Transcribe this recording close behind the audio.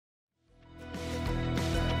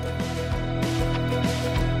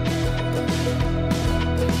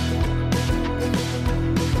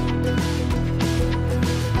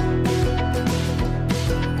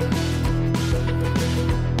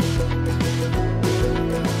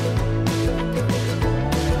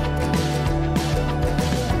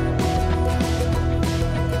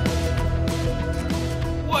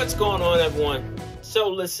everyone? So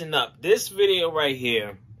listen up. This video right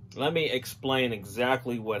here, let me explain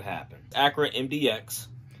exactly what happened. Acura MDX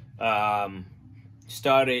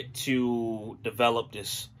started to develop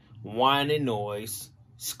this whining noise,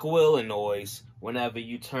 squealing noise. Whenever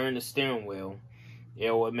you turn the steering wheel,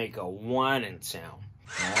 it will make a whining sound.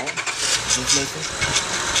 Alright, just listen.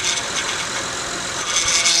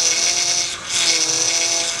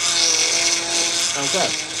 Okay,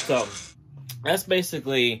 so that's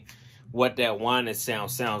basically what that whining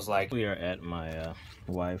sound sounds like. We are at my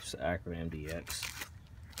wife's Acura MDX.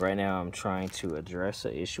 Right now I'm trying to address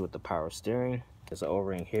an issue with the power steering. There's an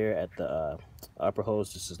O-ring here at the upper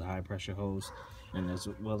hose. This is the high pressure hose, and as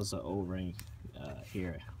well as an O-ring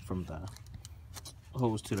here from the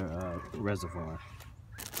hose to the reservoir.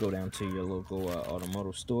 Go down to your local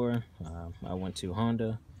automotive store. I went to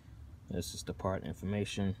Honda. This is the part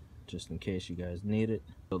information, just in case you guys need it.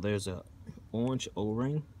 So there's a orange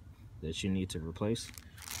O-ring that you need to replace.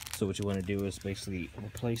 So what you want to do is basically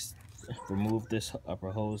remove this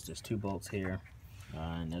upper hose. There's two bolts here,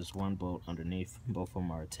 and there's one bolt underneath. Both of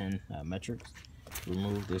them are 10 metrics.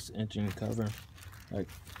 Remove this engine cover. All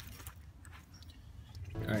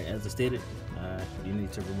right, as I stated, you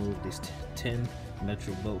need to remove these 10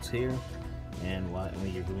 metric bolts here, and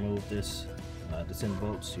when you remove this, the 10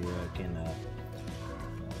 bolts, you can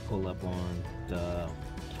pull up on the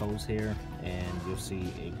hose here, and you'll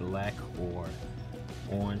see a black or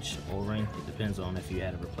orange O-ring. It depends on if you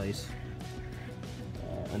had it replaced.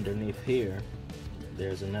 Underneath here,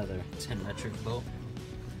 there's another 10 metric bolt.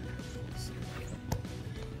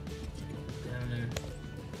 Down there.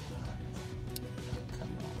 Come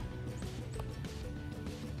on.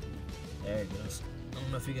 There it goes. I don't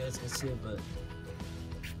know if you guys can see it, but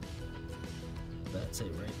that's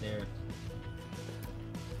it right there.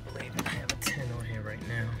 I believe I have a 10 on here right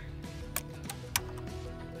now.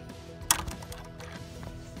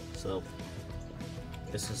 So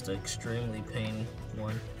this is the extremely pain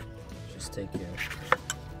one. Just take your,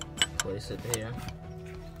 place it here.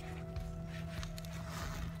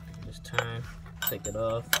 Just turn, take it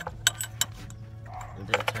off, and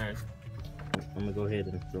then turn. I'm gonna go ahead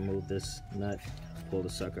and remove this nut, pull the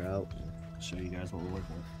sucker out, and show you guys what we're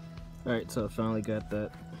working with. Alright, so I finally got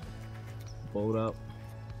that bolt out.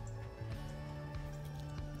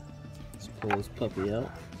 Let's pull this puppy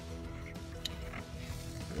out.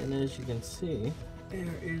 And as you can see,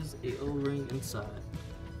 there is a O-ring inside.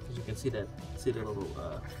 As you can see that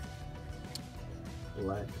little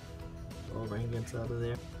black O-ring inside of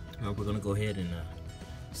there. Now we're gonna go ahead and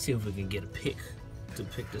see if we can get a pick to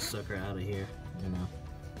pick this sucker out of here. You know,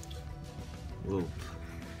 we'll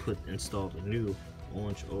install a new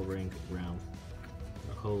orange O-ring around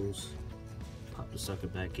the hose, pop the sucker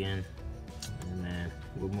back in, and then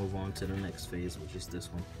we'll move on to the next phase, which is this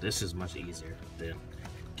one. This is much easier than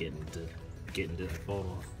getting this bolt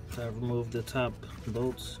off. So I removed the top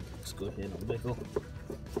bolts. Let's go ahead and wiggle.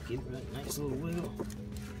 Give it a nice little wiggle.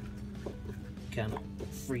 Kind of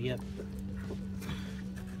free up.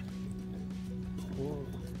 Pull.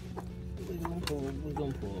 Wiggle, pull,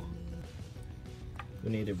 wiggle, pull. We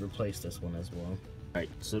need to replace this one as well. Alright,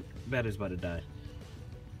 so battery's about to die.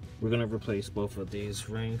 We're gonna replace both of these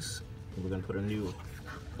rings. We're gonna put a new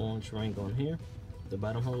orange ring on here, the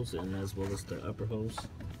bottom hose, and as well as the upper hose.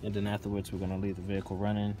 And then afterwards, we're gonna leave the vehicle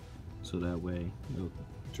running, so that way it'll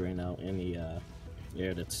drain out any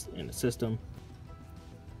air that's in the system.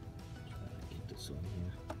 Get this on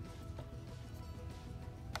here.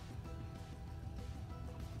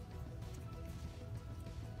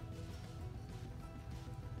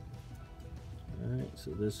 Alright,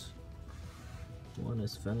 so this one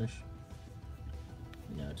is finished.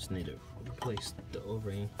 Now I just need to replace the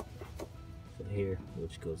O-ring for here,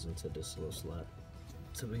 which goes into this little slot.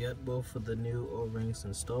 So we got both of the new O-rings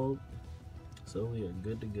installed, so we are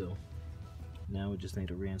good to go. Now we just need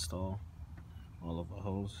to reinstall all of our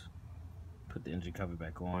hose, put the engine cover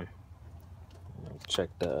back on, check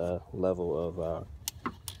the level of our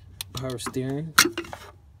power steering,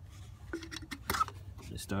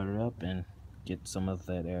 just start it up and get some of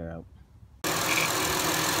that air out.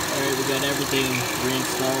 Alright, we got everything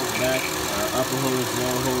reinstalled back. Our upper hose,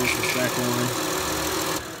 lower hose is back on.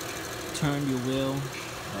 Turn your wheel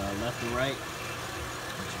left to right.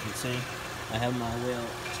 As you can see, I have my wheel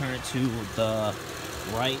turned to the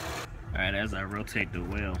right. Alright, as I rotate the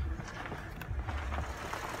wheel,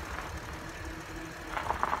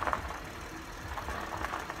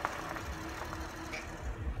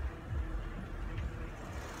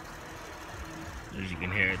 as you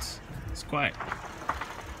can hear, it's quiet.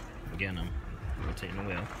 Again, I'm rotating the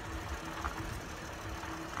wheel.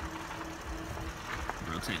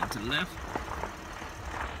 rotate it to the left.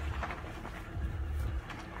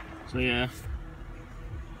 So yeah,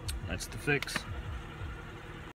 that's the fix.